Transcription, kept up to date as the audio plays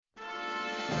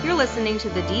You're listening to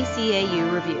the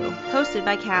DCAU Review, hosted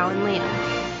by Cal and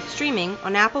Liam. Streaming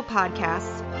on Apple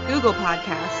Podcasts, Google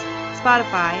Podcasts,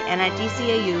 Spotify, and at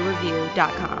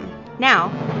DCAUreview.com. Now,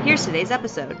 here's today's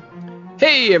episode.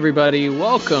 Hey everybody,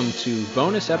 welcome to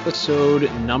bonus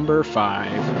episode number 5.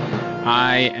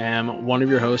 I am one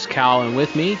of your hosts, Cal, and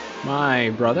with me,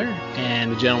 my brother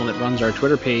and the gentleman that runs our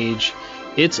Twitter page,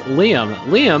 it's Liam.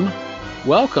 Liam,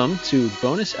 welcome to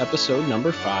bonus episode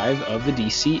number 5 of the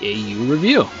DCAU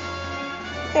Review.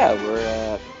 Yeah,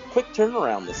 we're quick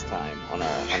turnaround this time on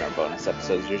our bonus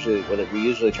episodes. We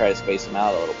usually try to space them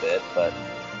out a little bit, but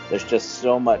there's just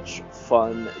so much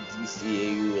fun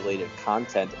DCAU related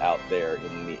content out there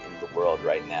in the world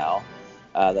right now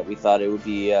that we thought it would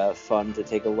be fun to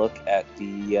take a look at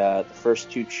the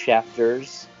first 2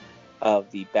 chapters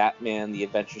of the Batman: The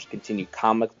Adventures Continue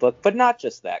comic book. But not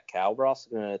just that, Cal. We're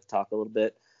also going to talk a little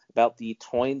bit about the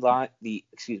toy line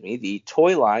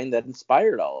that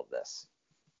inspired all of this.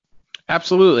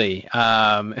 Absolutely.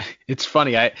 It's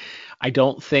funny. I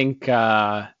don't think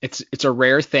it's a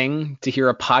rare thing to hear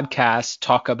a podcast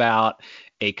talk about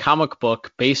a comic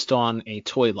book based on a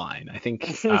toy line. I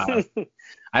think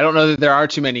I don't know that there are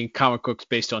too many comic books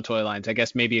based on toy lines. I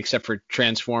guess maybe except for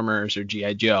Transformers or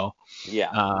G.I. Joe.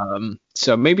 Yeah.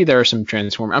 So maybe there are some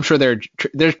Transformers. I'm sure there's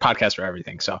podcasts for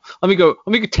everything. So let me go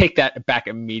take that back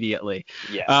immediately.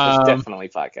 Yes, there's definitely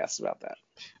podcasts about that.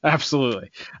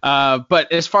 Absolutely.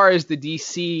 But as far as the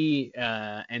DC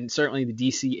and certainly the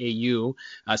DCAU,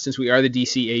 since we are the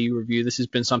DCAU Review, this has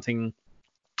been something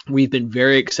we've been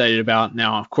very excited about.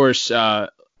 Now, of course,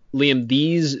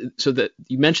 Liam, so that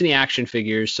you mentioned the action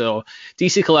figures. So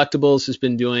DC Collectibles has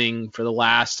been doing for the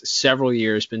last several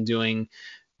years,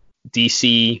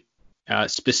 DC,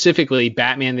 specifically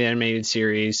Batman the Animated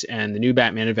Series and the new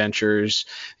Batman Adventures.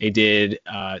 They did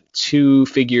 2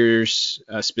 figures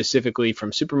specifically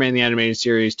from Superman the Animated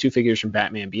Series, 2 figures from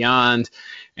Batman Beyond,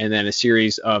 and then a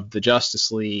series of the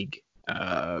Justice League,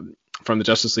 from the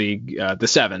Justice League,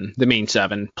 the main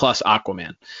 7, plus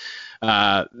Aquaman.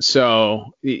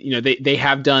 So, they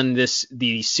have done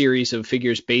the series of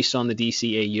figures based on the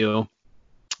DCAU.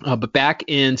 But back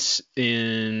in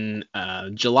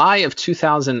July of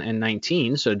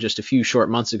 2019, so just a few short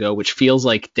months ago, which feels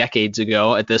like decades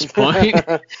ago at this point,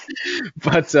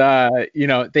 but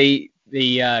they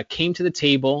came to the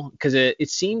table because it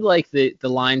seemed like the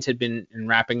lines had been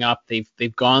wrapping up.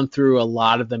 They've gone through a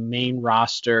lot of the main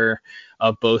roster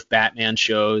of both Batman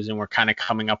shows, and we're kind of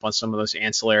coming up on some of those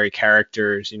ancillary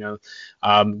characters.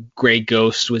 Grey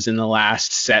Ghost was in the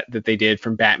last set that they did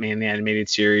from Batman the Animated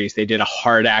Series. They did a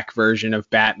hard-act version of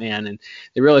Batman, and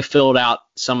they really filled out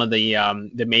some of the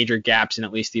major gaps in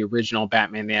at least the original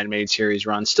Batman the Animated Series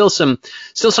run. Still some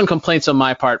complaints on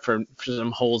my part for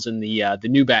some holes in the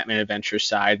new Batman Adventures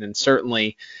side, and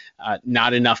certainly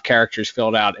not enough characters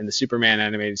filled out in the Superman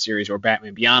Animated Series or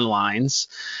Batman Beyond lines.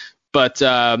 But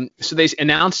so they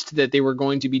announced that they were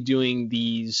going to be doing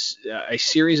a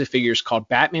series of figures called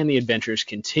Batman: The Adventures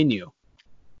Continue.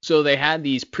 So they had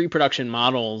these pre-production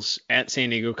models at San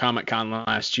Diego Comic-Con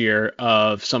last year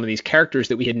of some of these characters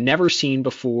that we had never seen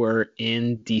before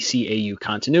in DCAU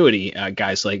continuity.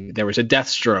 Guys like, there was a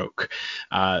Deathstroke,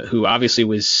 who obviously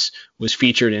was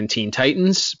featured in Teen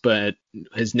Titans, but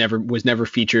was never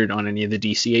featured on any of the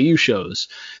DCAU shows.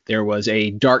 There was a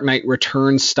Dark Knight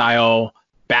Returns style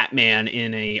Batman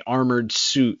in a armored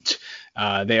suit.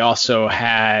 They also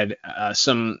had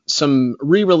some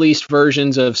re-released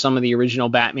versions of some of the original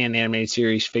Batman Animated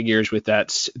Series figures with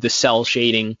the cell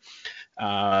shading.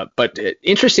 But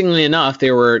interestingly enough,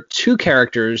 there were 2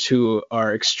 characters who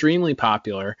are extremely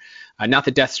popular. Not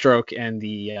that Deathstroke and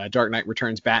the Dark Knight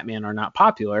Returns Batman are not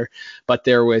popular, but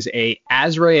there was a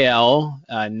Azrael,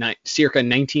 circa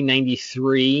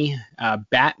 1993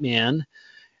 Batman,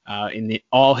 in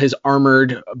all his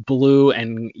armored blue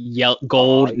and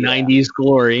gold 90s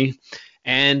glory,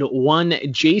 and one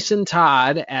Jason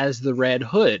Todd as the Red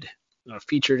Hood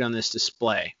featured on this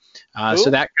display. So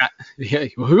that got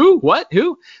who? What?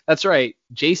 Who? That's right,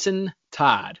 Jason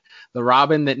Todd, the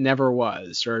Robin that never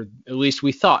was, or at least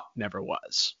we thought never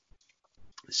was.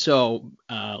 So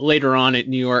later on at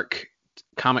New York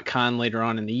Comic-Con later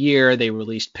on in the year, they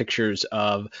released pictures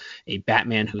of a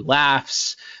Batman Who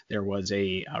Laughs. There was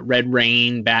a Red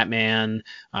Rain Batman,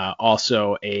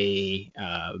 also a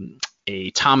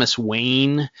Thomas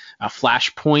Wayne, a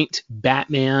Flashpoint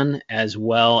Batman, as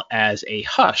well as a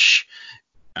Hush,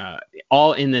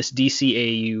 all in this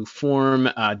DCAU form,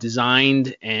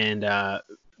 designed and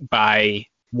by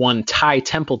one Ty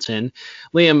Templeton.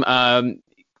 Liam,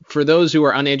 for those who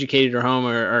are uneducated or home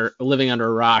or living under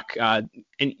a rock,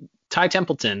 and Ty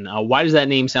Templeton, why does that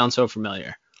name sound so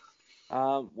familiar?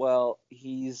 Well,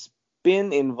 he's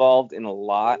been involved in a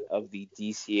lot of the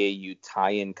DCAU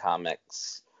tie-in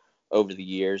comics over the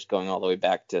years, going all the way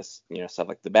back to stuff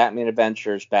like the Batman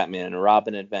Adventures, Batman and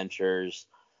Robin Adventures,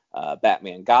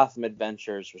 Batman Gotham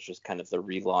Adventures, which was kind of the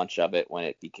relaunch of it when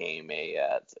it became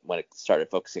when it started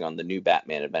focusing on the new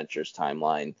Batman Adventures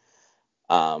timeline.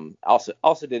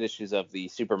 Also did issues of the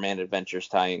Superman Adventures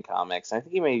tie-in comics. I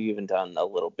think he may have even done a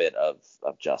little bit of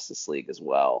Justice League as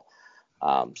well.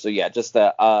 So yeah, just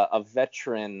a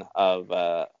veteran of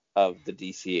the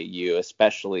DCAU,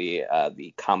 especially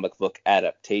the comic book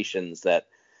adaptations that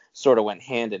sort of went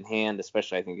hand in hand,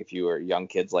 especially I think if you were young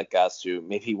kids like us who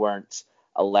maybe weren't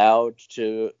allowed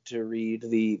to read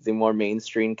the more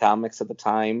mainstream comics at the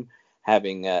time,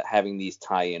 having these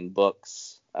tie-in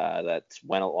books that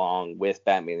went along with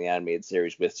Batman the Animated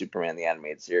Series, with Superman the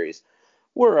Animated Series,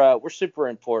 were super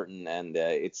important, and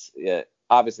it's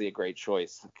obviously a great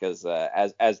choice because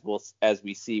as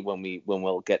we see when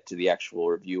we'll get to the actual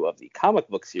review of the comic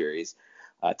book series,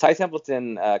 Ty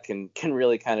Templeton can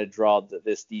really kind of draw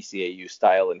this DCAU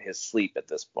style in his sleep at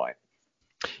this point.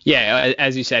 Yeah,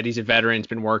 as you said, he's a veteran. He's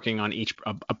been working on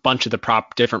a bunch of the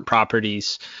different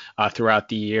properties throughout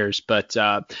the years. But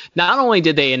not only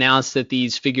did they announce that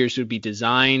these figures would be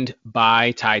designed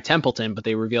by Ty Templeton, but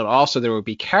they revealed also there would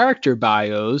be character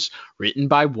bios written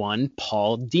by one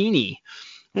Paul Dini.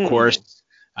 Of course,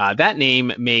 that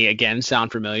name may again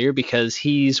sound familiar because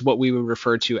he's what we would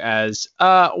refer to as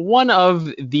one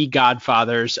of the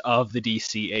godfathers of the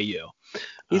DCAU.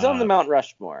 He's on the Mount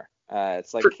Rushmore.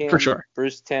 It's like him, for sure.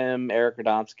 Bruce Timm, Eric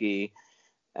Radomski,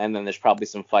 and then there's probably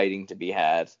some fighting to be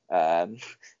had,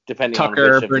 depending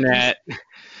Tucker, on which Burnett,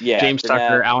 James Burnett,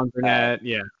 Tucker, Alan Burnett,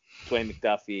 Dwayne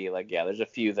McDuffie. There's a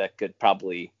few that could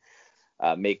probably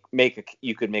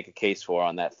you could make a case for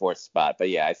on that fourth spot. But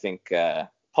yeah, I think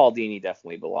Paul Dini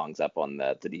definitely belongs up on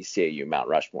the DCAU Mount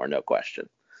Rushmore, no question.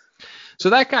 So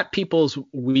that got people's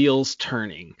wheels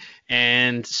turning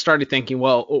and started thinking,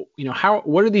 well,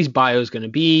 what are these bios going to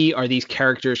be? Are these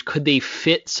characters, could they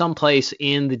fit someplace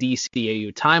in the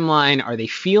DCAU timeline? Are they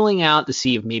feeling out to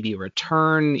see if maybe a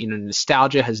return?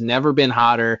 Nostalgia has never been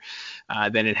hotter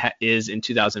than it is in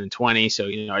 2020. So,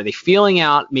 are they feeling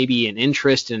out maybe an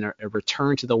interest in a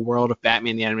return to the world of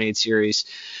Batman the Animated Series?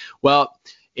 Well,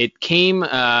 it came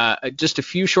just a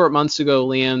few short months ago,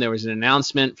 Liam. There was an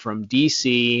announcement from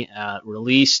DC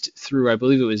released through, I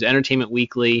believe it was Entertainment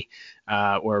Weekly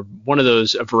or one of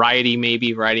those, Variety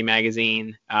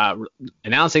magazine,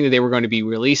 announcing that they were going to be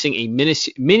releasing a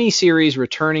mini-series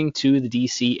returning to the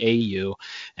DCAU,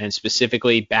 and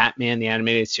specifically Batman the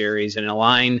Animated Series, and a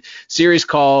line series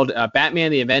called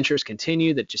Batman the Adventures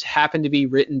Continue that just happened to be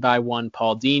written by one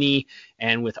Paul Dini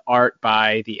and with art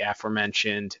by the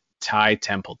aforementioned Ty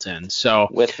Templeton. So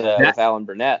with Alan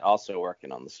Burnett also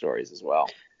working on the stories as well.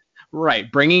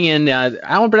 Right, bringing in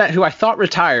Alan Burnett, who I thought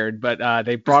retired, but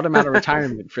they brought him out of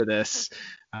retirement for this,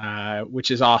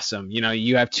 which is awesome.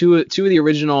 You have two of the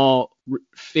original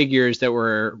figures that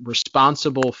were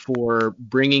responsible for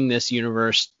bringing this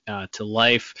universe to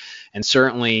life, and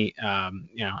certainly,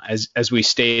 as we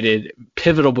stated,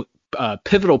 pivotal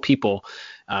people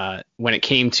when it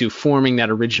came to forming that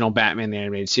original Batman the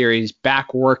Animated Series,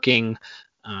 back working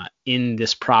in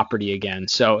this property again.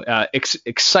 So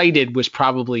excited was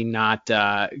probably not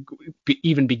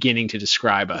even beginning to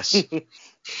describe us.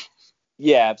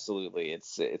 Yeah, absolutely.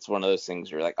 It's one of those things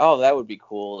where you're like, oh, that would be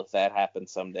cool if that happened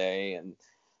someday. And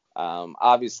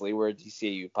obviously, we're a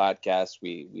DCAU podcast.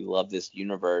 We love this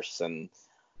universe, and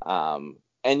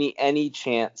any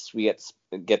chance we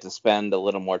get to spend a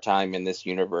little more time in this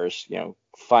universe,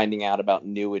 finding out about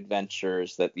new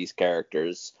adventures that these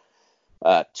characters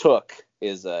took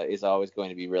is always going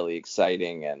to be really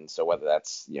exciting. And so whether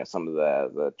that's some of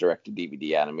the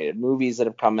direct-to-DVD animated movies that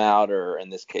have come out, or in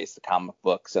this case the comic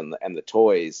books and the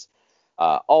toys,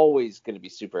 always going to be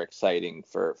super exciting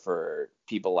for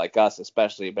people like us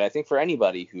especially, but I think for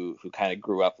anybody who kind of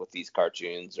grew up with these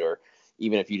cartoons, or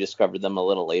even if you discovered them a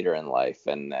little later in life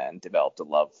and developed a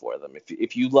love for them.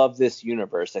 If you love this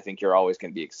universe, I think you're always going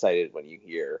to be excited when you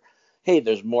hear, hey,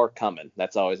 there's more coming.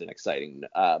 That's always an exciting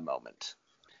moment.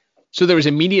 So there was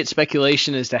immediate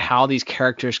speculation as to how these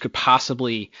characters could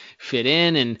possibly fit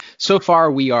in, and so far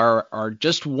we are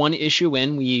just one issue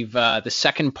in. We've the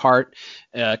second part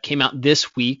came out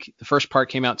this week. The first part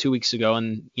came out 2 weeks ago,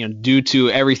 and due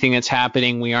to everything that's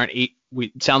happening,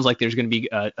 it sounds like there's going to be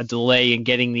a delay in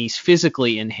getting these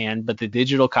physically in hand, but the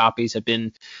digital copies have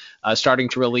been starting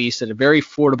to release at a very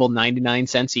affordable 99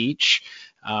 cents each.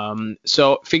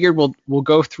 So figured we'll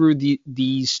go through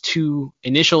these two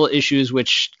initial issues,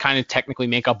 which kind of technically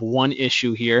make up one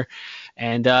issue here,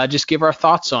 and just give our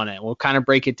thoughts on it. We'll kind of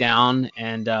break it down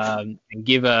and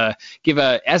give a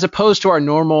as opposed to our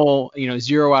normal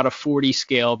 0 out of 40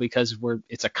 scale, because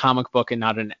it's a comic book and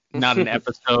not an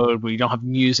episode. We don't have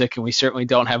music, and we certainly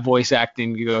don't have voice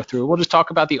acting to go through. We'll just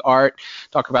talk about the art,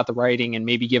 talk about the writing, and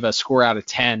maybe give a score out of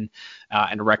 10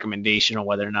 and a recommendation on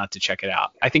whether or not to check it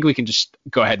out. I think we can just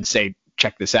go ahead and say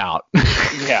check this out.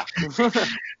 Yeah.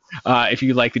 If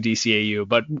you like the DCAU,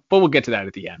 but we'll get to that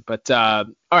at the end. But all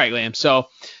right, Liam. So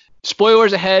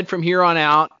spoilers ahead from here on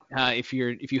out. If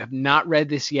you have not read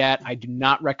this yet, I do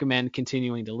not recommend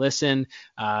continuing to listen.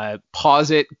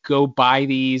 Pause it, go buy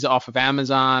these off of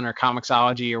Amazon or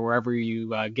Comixology or wherever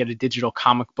you get a digital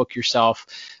comic book yourself.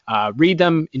 Read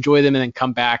them, enjoy them, and then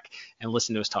come back and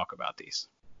listen to us talk about these.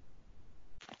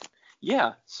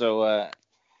 Yeah. So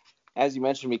as you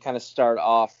mentioned, we kind of start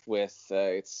off with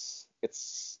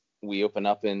we open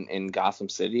up in Gotham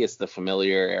City. It's the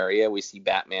familiar area. We see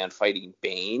Batman fighting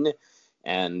Bane,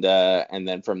 and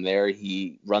then from there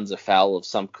he runs afoul of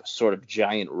some sort of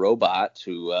giant robot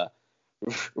who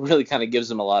really kind of gives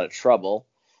him a lot of trouble.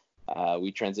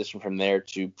 We transition from there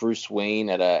to Bruce Wayne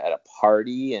at a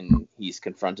party, and he's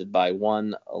confronted by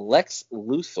one Lex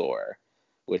Luthor,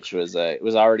 which was it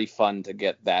was already fun to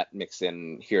get that mix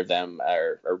in, hear them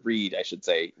or read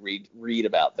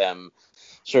about them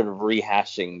sort of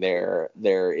rehashing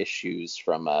their issues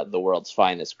from the World's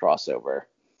Finest crossover.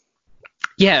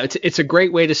 Yeah, it's a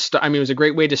great way to start. I mean, it was a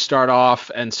great way to start off,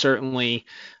 and certainly,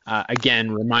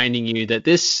 again, reminding you that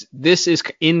this is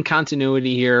in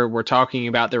continuity here. We're talking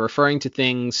about, they're referring to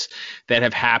things that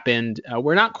have happened.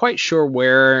 We're not quite sure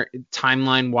where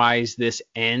timeline-wise this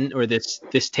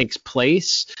takes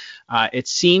place. It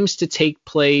seems to take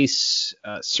place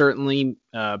certainly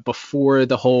before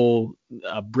the whole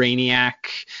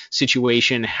Brainiac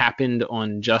situation happened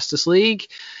on Justice League.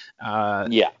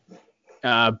 Yeah.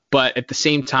 But at the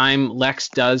same time, Lex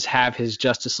does have his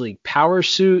Justice League power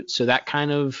suit, so that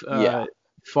kind of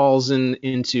falls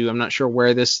into, I'm not sure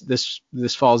where this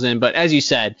falls in, but as you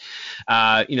said,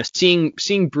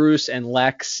 seeing Bruce and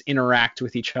Lex interact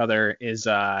with each other is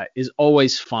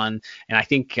always fun, and I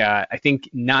think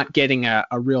not getting a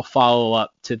real follow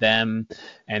up to them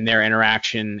and their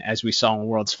interaction, as we saw in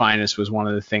World's Finest, was one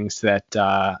of the things that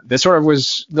sort of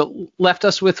that left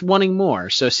us with wanting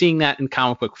more. So seeing that in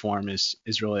comic book form is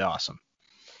really awesome.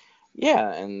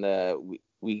 Yeah, and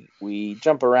we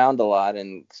jump around a lot,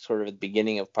 and sort of at the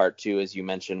beginning of part 2, as you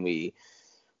mentioned, we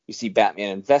see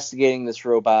Batman investigating this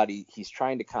robot. He's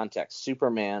trying to contact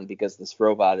Superman because this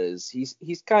robot he's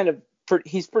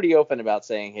pretty open about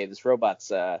saying, hey, this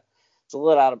robot's it's a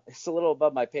little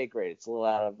above my pay grade. It's a little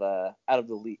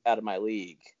out of my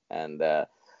league, and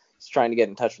he's trying to get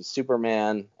in touch with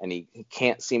Superman, and he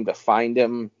can't seem to find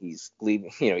him. He's leaving,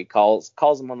 he calls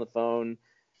him on the phone,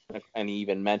 and he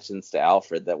even mentions to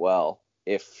Alfred that, well,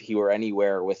 if he were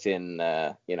anywhere within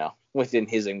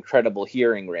his incredible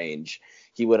hearing range,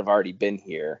 he would have already been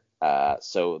here.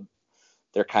 So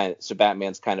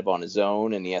Batman's kind of on his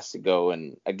own, and he has to go,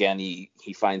 and again he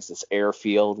finds this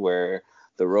airfield where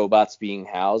the robot's being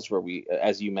housed, where we,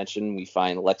 as you mentioned, we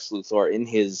find Lex Luthor in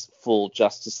his full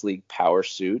Justice League power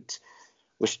suit,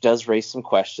 which does raise some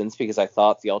questions because I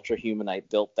thought the Ultra Humanite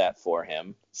built that for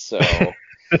him. So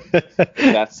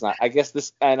that's not, I guess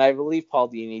this, and I believe Paul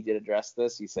Dini did address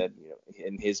this. He said,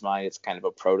 in his mind, it's kind of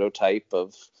a prototype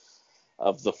of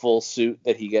the full suit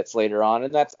that he gets later on,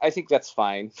 and I think that's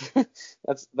fine.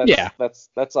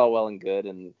 That's all well and good,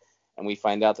 and we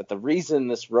find out that the reason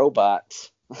this robot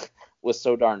was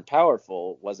so darn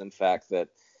powerful was in fact that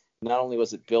not only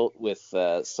was it built with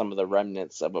some of the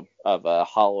remnants of a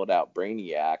hollowed out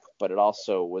Brainiac, but it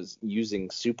also was using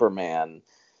Superman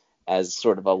as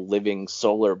sort of a living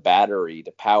solar battery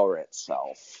to power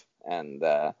itself. And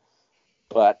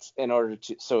but in order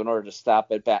to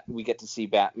stop it, we get to see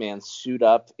Batman suit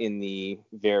up in the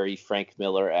very Frank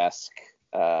Miller-esque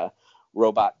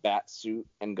robot bat suit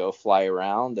and go fly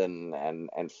around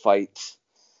and fight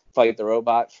the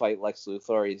robot, fight Lex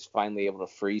Luthor. He's finally able to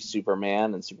free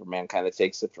Superman, and Superman kind of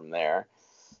takes it from there.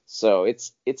 So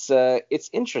it's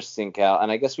interesting, Cal, and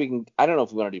I guess I don't know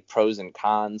if we want to do pros and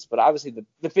cons, but obviously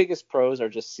the biggest pros are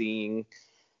just seeing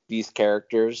these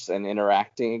characters and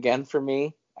interacting again for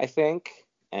me, I think.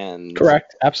 And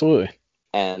correct, absolutely.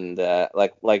 And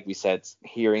like we said,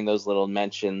 hearing those little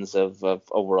mentions of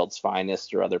A World's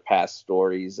Finest or other past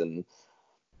stories, and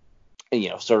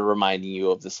sort of reminding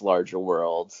you of this larger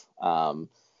world.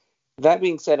 That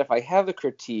being said, if I have a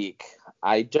critique,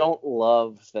 I don't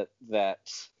love that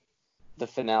the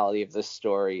finality of this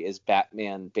story is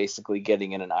Batman basically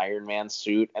getting in an Iron Man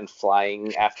suit and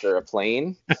flying after a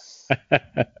plane.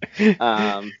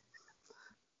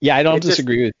 Yeah, I don't It just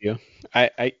disagree with you.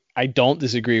 I don't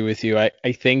disagree with you.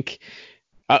 I think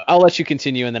I'll let you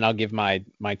continue, and then I'll give my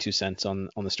 2 cents on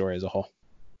the story as a whole.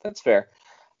 That's fair.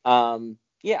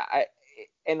 Yeah, I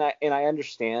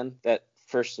understand that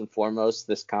first and foremost,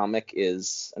 this comic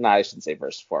is, and I shouldn't say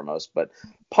first and foremost, but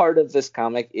part of this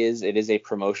comic is it is a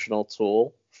promotional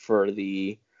tool for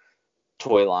the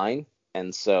toy line,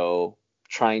 and so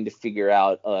trying to figure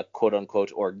out a quote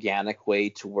unquote organic way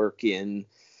to work in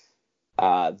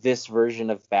this version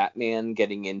of Batman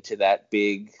getting into that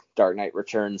big Dark Knight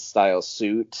Returns style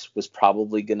suit was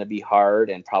probably going to be hard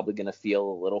and probably going to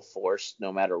feel a little forced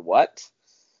no matter what.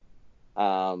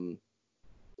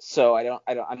 So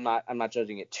I'm not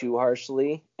judging it too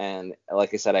harshly. And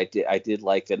like I said, I did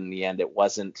like that in the end.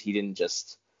 He didn't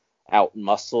just out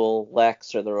muscle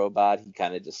Lex or the robot. He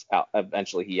kind of just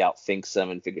eventually he outthinks him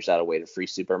and figures out a way to free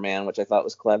Superman, which I thought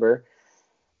was clever.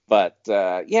 But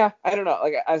yeah, I don't know.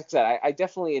 Like I said, I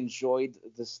definitely enjoyed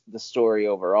the story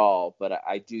overall, but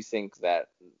I do think that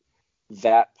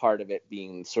part of it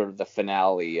being sort of the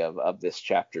finale of this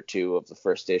chapter 2 of the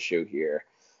first issue here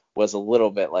was a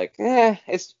little bit like,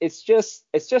 it's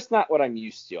just not what I'm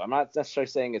used to. I'm not necessarily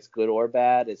saying it's good or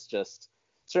bad. It's just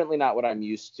certainly not what I'm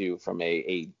used to from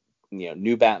a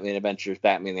new Batman Adventures,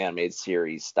 Batman the Animated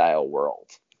Series style world.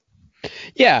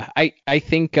 Yeah, I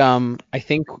think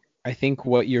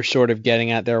what you're sort of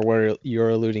getting at there, where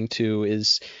you're alluding to,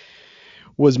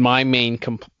 was my main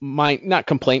not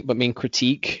complaint, but main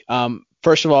critique.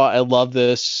 First of all, I love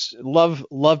this.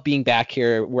 Love being back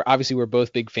here. We're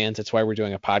both big fans. That's why we're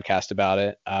doing a podcast about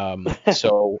it.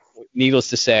 So needless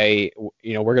to say,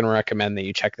 we're going to recommend that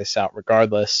you check this out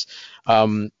regardless.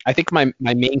 I think my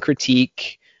main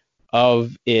critique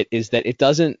of it is that it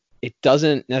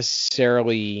doesn't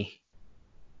necessarily,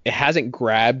 it hasn't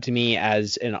grabbed me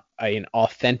as an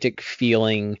authentic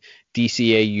feeling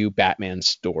DCAU Batman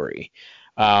story.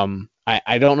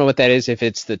 I don't know what that is, if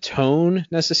it's the tone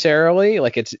necessarily.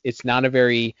 Like it's not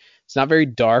very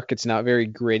dark, it's not very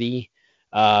gritty.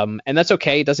 And that's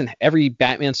okay. Every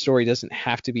Batman story doesn't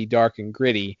have to be dark and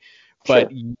gritty,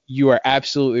 but sure. You are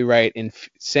absolutely right in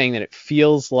saying that it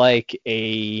feels like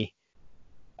they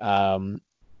were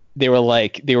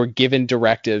given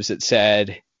directives that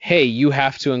said, hey, you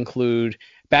have to include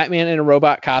Batman in a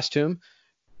robot costume,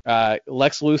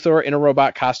 Lex Luthor in a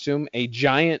robot costume,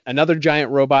 another giant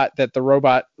robot that the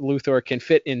robot Luthor can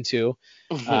fit into,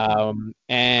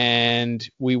 and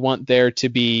we want there to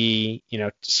be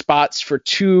spots for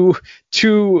two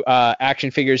action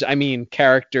figures,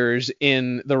 characters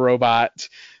in the robot,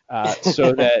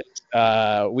 so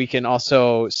that we can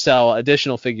also sell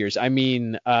additional figures. Have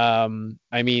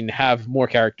more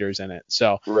characters in it.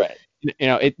 So right.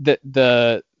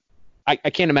 I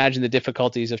can't imagine the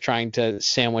difficulties of trying to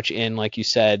sandwich in, like you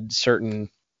said, certain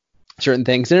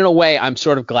things. And in a way, I'm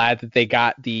sort of glad that they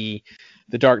got the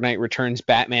Dark Knight Returns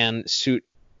Batman suit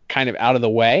kind of out of the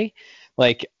way.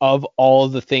 Like, of all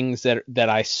the things that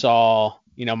I saw,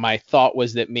 my thought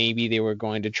was that maybe they were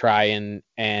going to try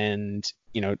and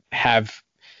have,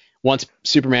 once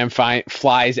Superman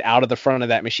flies out of the front of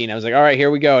that machine, I was like, all right,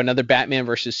 here we go. Another Batman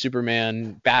versus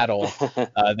Superman battle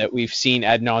that we've seen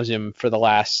ad nauseum for the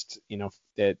last,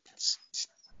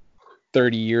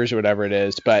 30 years or whatever it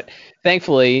is. But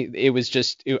thankfully, it was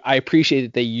just, I appreciate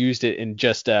that they used it in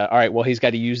just, all right, well, he's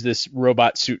got to use this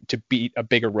robot suit to beat a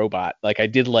bigger robot. Like, I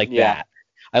did like that.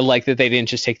 I like that they didn't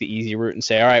just take the easy route and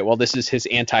say, all right, well, this is his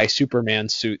anti-Superman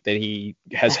suit that he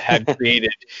has had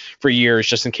created for years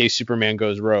just in case Superman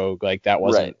goes rogue. Like, that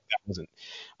wasn't.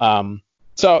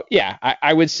 So yeah,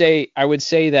 I would say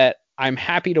that I'm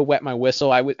happy to wet my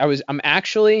whistle. I'm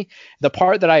actually, the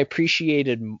part that I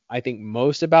appreciated, I think,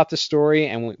 most about the story,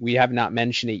 and we have not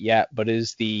mentioned it yet, but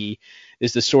is the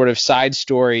sort of side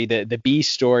story, the B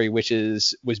story, which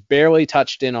was barely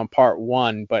touched in on part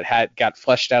 1, but got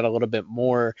fleshed out a little bit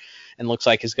more, and looks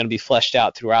like is going to be fleshed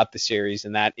out throughout the series,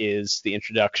 and that is the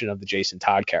introduction of the Jason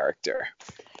Todd character.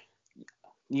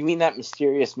 You mean that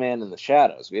mysterious man in the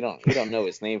shadows? We don't know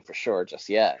his name for sure just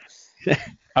yet.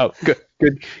 Oh,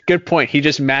 good point. He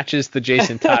just matches the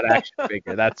Jason Todd action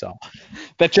figure. That's all.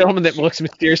 That gentleman that looks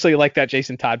mysteriously like that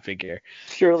Jason Todd figure.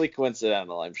 Purely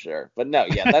coincidental, I'm sure. But no,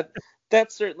 yeah,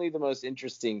 that's certainly the most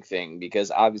interesting thing, because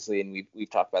obviously, and we've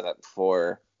talked about that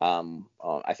before.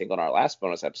 I think on our last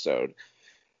bonus episode,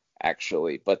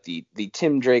 actually. But the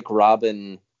Tim Drake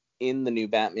Robin in the new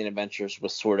Batman Adventures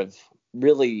was sort of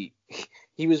really,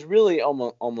 he was really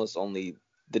almost only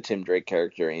the Tim Drake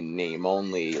character in name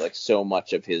only. Like, so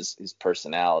much of his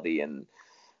personality and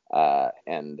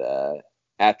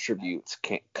attributes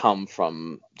come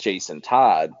from Jason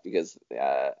Todd, because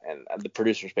and the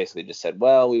producers basically just said,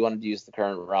 well, we wanted to use the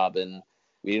current Robin.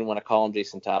 We didn't want to call him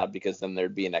Jason Todd because then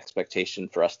there'd be an expectation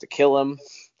for us to kill him.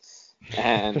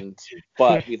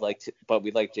 But we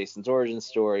liked Jason's origin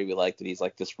story. We liked that he's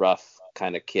like this rough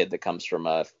kind of kid that comes from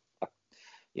a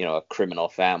criminal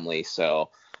family.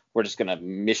 So we're just gonna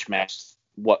mishmash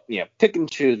pick and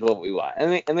choose what we want.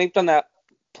 And they've done that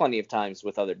plenty of times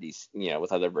with other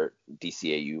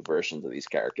DCAU versions of these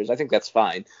characters. I think that's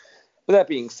fine. But that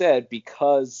being said,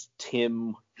 because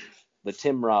the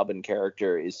Tim Robin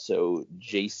character is so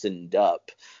Jasoned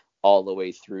up all the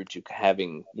way through to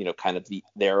having, kind of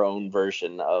their own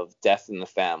version of Death in the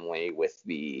Family with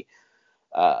the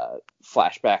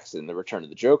flashbacks in the Return of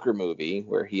the Joker movie,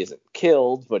 where he isn't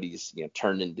killed, but he's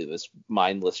turned into this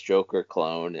mindless Joker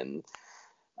clone and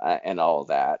all of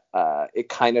that. It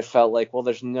kind of felt like, well,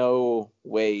 there's no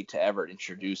way to ever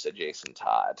introduce a Jason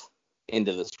Todd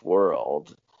into this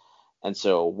world. And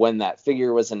so when that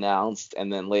figure was announced,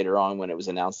 and then later on when it was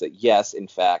announced that, yes, in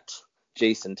fact,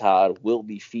 Jason Todd will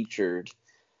be featured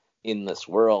in this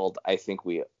world, I think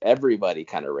everybody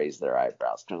kind of raised their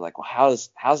eyebrows. Because like, well,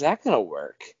 how's that going to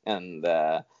work? And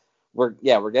we're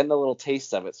getting a little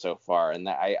taste of it so far. And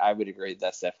I would agree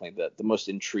that's definitely the most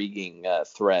intriguing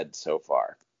thread so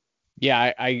far.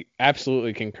 Yeah, I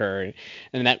absolutely concur.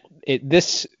 And that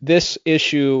this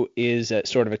issue is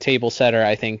sort of a table setter,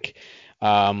 I think,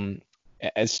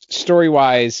 as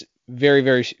story-wise, very,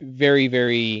 very, very,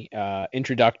 very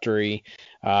introductory.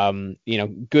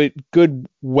 Good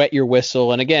wet your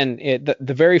whistle. And again,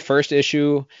 the very first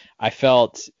issue I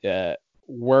felt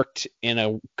worked in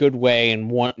a good way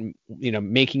and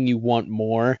making you want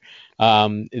more.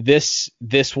 This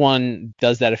one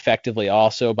does that effectively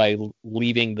also by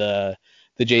leaving the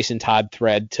Jason Todd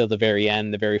thread till the very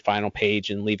end, the very final page,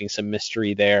 and leaving some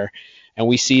mystery there. And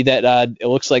we see that it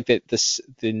looks like that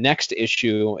the next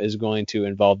issue is going to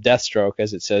involve Deathstroke,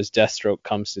 as it says Deathstroke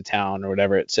comes to town, or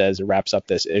whatever it says. It wraps up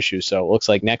this issue. So it looks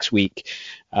like next week,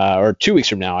 or 2 weeks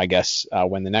from now, I guess,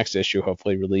 when the next issue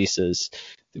hopefully releases,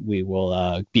 we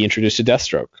will be introduced to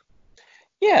Deathstroke.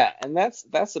 Yeah, and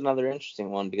that's another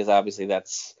interesting one, because obviously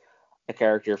that's a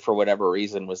character, for whatever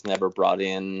reason, was never brought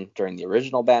in during the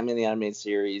original Batman the Animated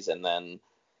Series, and then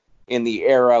in the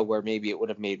era where maybe it would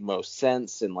have made most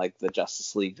sense in like the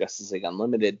Justice League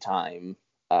Unlimited time,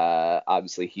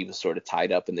 obviously he was sort of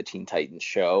tied up in the Teen Titans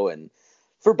show, and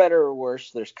for better or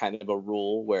worse, there's kind of a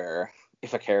rule where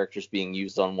if a character's being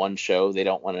used on one show, they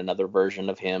don't want another version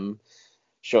of him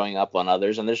showing up on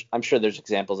others. And I'm sure there's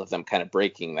examples of them kind of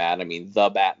breaking that. I mean, The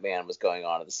Batman was going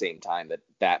on at the same time that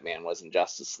Batman was in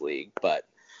Justice League, but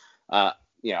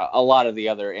a lot of the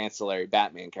other ancillary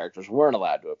Batman characters weren't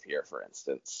allowed to appear, for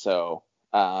instance. So,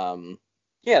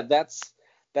 that's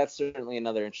certainly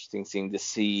another interesting thing to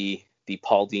see the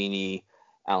Paul Dini,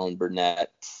 Alan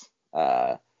Burnett,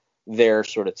 their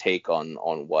sort of take on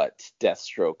what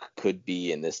Deathstroke could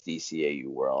be in this DCAU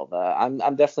world. I'm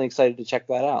definitely excited to check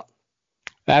that out.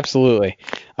 Absolutely.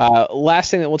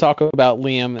 Last thing that we'll talk about,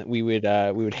 Liam, we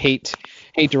would hate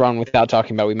to run without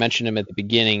talking about. We mentioned him at the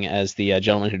beginning as the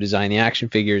gentleman who designed the action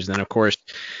figures. And then, of course,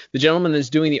 the gentleman that's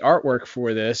doing the artwork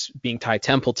for this, being Ty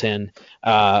Templeton.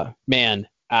 I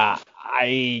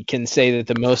can say that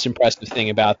the most impressive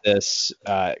thing about this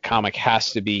comic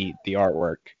has to be the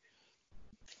artwork.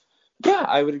 Yeah,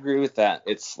 I would agree with that.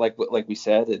 It's like we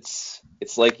said, it's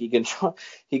like he could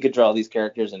draw these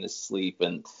characters in his sleep,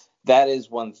 and that is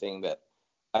one thing that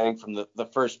I think from the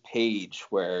first page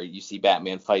where you see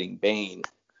Batman fighting Bane,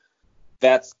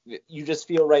 you just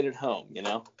feel right at home,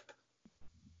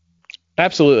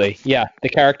 Absolutely. Yeah. The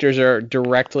characters are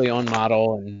directly on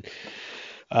model. And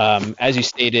as you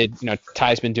stated,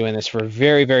 Ty's been doing this for a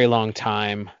very, very long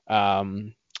time.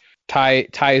 Ty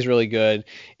is really good.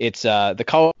 It's the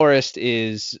colorist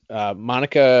is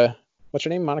Monica. What's her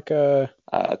name? Monica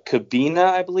Cabina,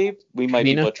 I believe. We might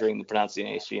be butchering the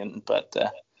pronunciation, but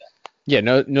yeah,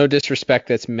 no disrespect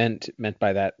that's meant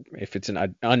by that if it's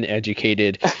an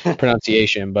uneducated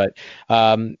pronunciation, but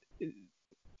the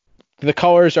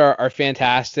colors are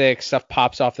fantastic. Stuff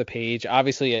pops off the page.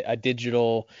 Obviously, a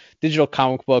digital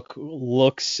comic book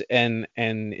looks and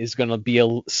is going to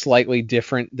be slightly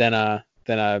different than a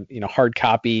hard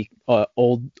copy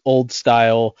old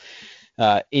style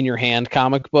in your hand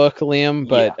comic book, Liam.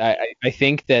 But yeah. I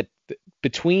think that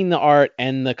between the art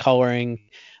and the coloring,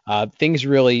 things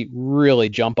really, really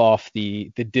jump off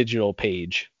the digital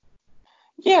page.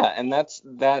 Yeah, and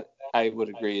that I would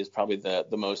agree is probably the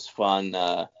most fun.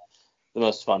 The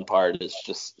most fun part is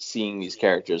just seeing these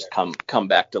characters come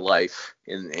back to life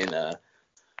in a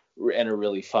in a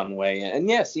really fun way. And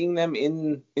yeah, seeing them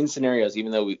in scenarios,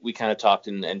 even though we kind of talked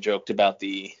and joked about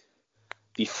the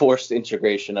forced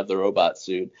integration of the robot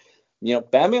suit.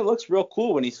 Batman looks real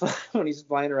cool when he's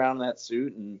flying around in that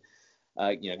suit, and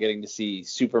getting to see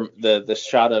the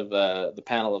shot of the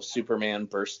panel of Superman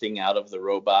bursting out of the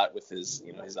robot with his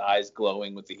eyes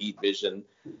glowing with the heat vision.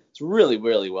 It's really,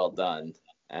 really well done.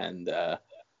 And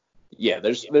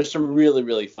there's some really,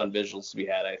 really fun visuals to be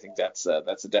had. I think that's a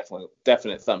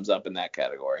definite thumbs up in that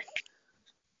category.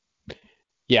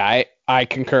 Yeah, I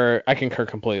concur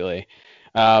completely.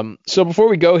 So before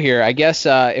we go here, I guess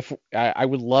if I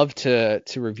would love to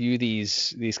review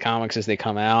these comics as they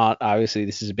come out. Obviously,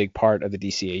 this is a big part of the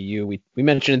DCAU. We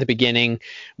mentioned at the beginning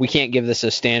we can't give this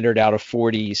a standard out of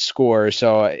 40 score.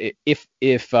 So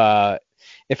if I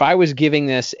was giving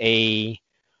this a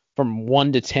from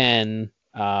 1 to 10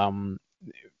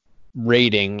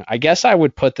 rating, I guess I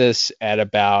would put this at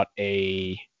about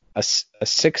a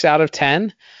 6 out of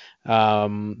 10,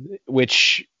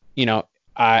 which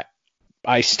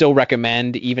I still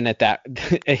recommend. Even at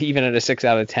a 6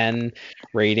 out of 10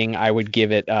 rating, I would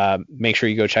give it. Make sure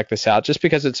you go check this out, just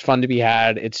because it's fun to be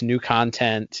had. It's new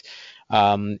content,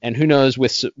 and who knows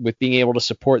with being able to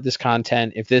support this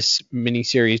content, if this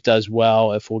miniseries does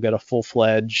well, if we'll get a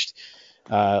full-fledged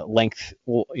length,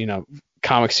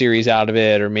 comic series out of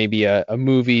it, or maybe a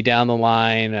movie down the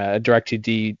line, a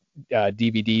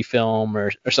direct-to-DVD film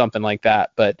or something like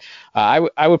that. But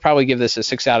I would probably give this a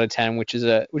 6 out of 10, which is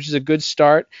a good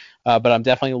start. But I'm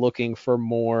definitely looking for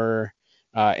more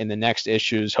in the next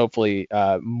issues. Hopefully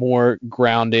more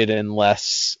grounded and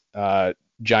less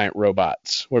giant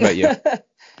robots. What about you?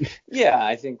 Yeah,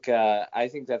 I think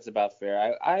that's about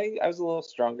fair. I was a little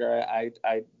stronger. I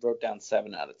wrote down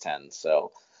 7 out of 10.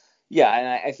 So. Yeah, and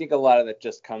I think a lot of that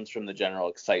just comes from the general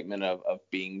excitement of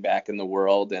being back in the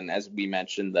world, and as we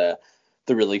mentioned, the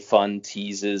really fun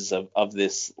teases of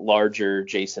this larger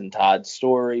Jason Todd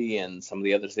story, and some of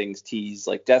the other things teased,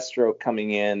 like Deathstroke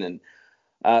coming in, and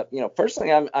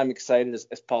personally, I'm excited,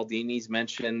 as Paul Dini's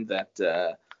mentioned,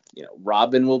 that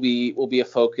Robin will be a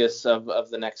focus of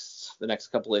the next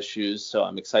couple issues. So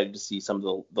I'm excited to see some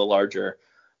of the larger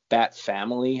Bat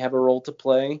family have a role to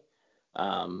play.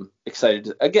 Excited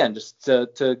to, again, just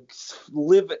to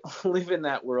live in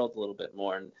that world a little bit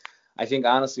more. And I think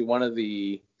honestly one of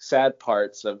the sad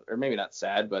parts of, or maybe not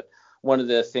sad, but one of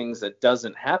the things that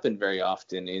doesn't happen very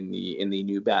often in the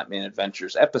new Batman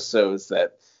Adventures episodes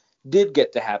that did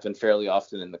get to happen fairly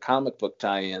often in the comic book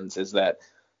tie-ins is that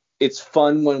it's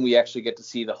fun when we actually get to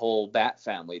see the whole Bat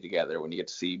family together, when you get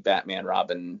to see Batman,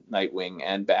 Robin, Nightwing,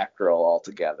 and Batgirl all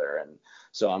together. And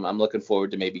so I'm looking forward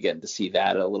to maybe getting to see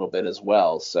that a little bit as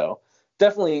well. So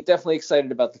definitely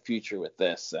excited about the future with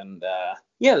this. And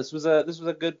this was a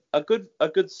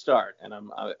good start, and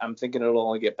I'm thinking it'll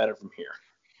only get better from here.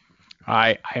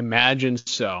 I imagine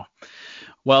so.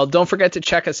 Well, don't forget to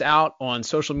check us out on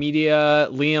social media.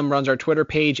 Liam runs our Twitter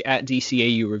page at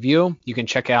DCAU Review. You can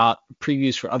check out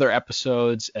previews for other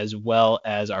episodes as well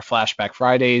as our Flashback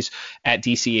Fridays at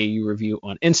DCAU Review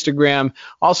on Instagram.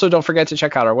 Also, don't forget to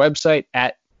check out our website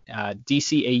at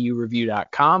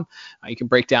DCAUreview.com. You can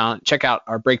check out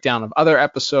our breakdown of other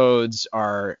episodes,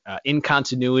 our in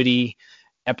continuity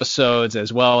episodes,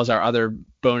 as well as our other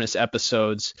bonus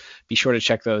episodes. Be sure to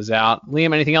check those out.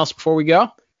 Liam, anything else before we go?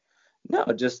 No,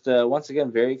 just once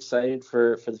again, very excited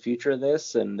for the future of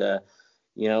this. And, in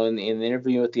the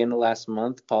interview at the end of last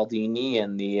month, Paul Dini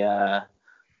and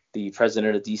the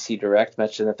president of DC Direct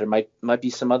mentioned that there might be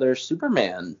some other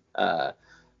Superman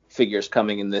figures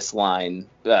coming in this line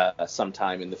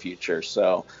sometime in the future.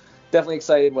 So definitely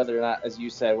excited, whether or not, as you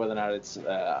said, whether or not it's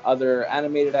other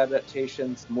animated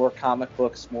adaptations, more comic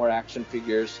books, more action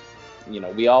figures.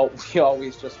 We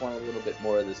always just want a little bit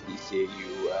more of this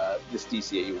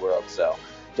DCAU world. So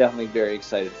definitely very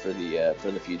excited for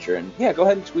the future. And yeah, go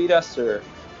ahead and tweet us or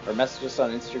message us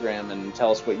on Instagram and tell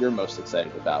us what you're most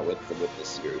excited about with this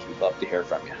series. We'd love to hear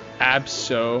from you.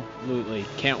 Absolutely,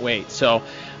 can't wait. So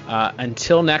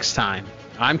until next time,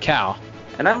 I'm Cal,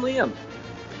 and I'm Liam,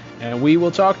 and we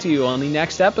will talk to you on the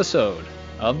next episode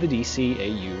of the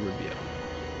DCAU Review.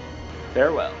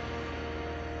 Farewell.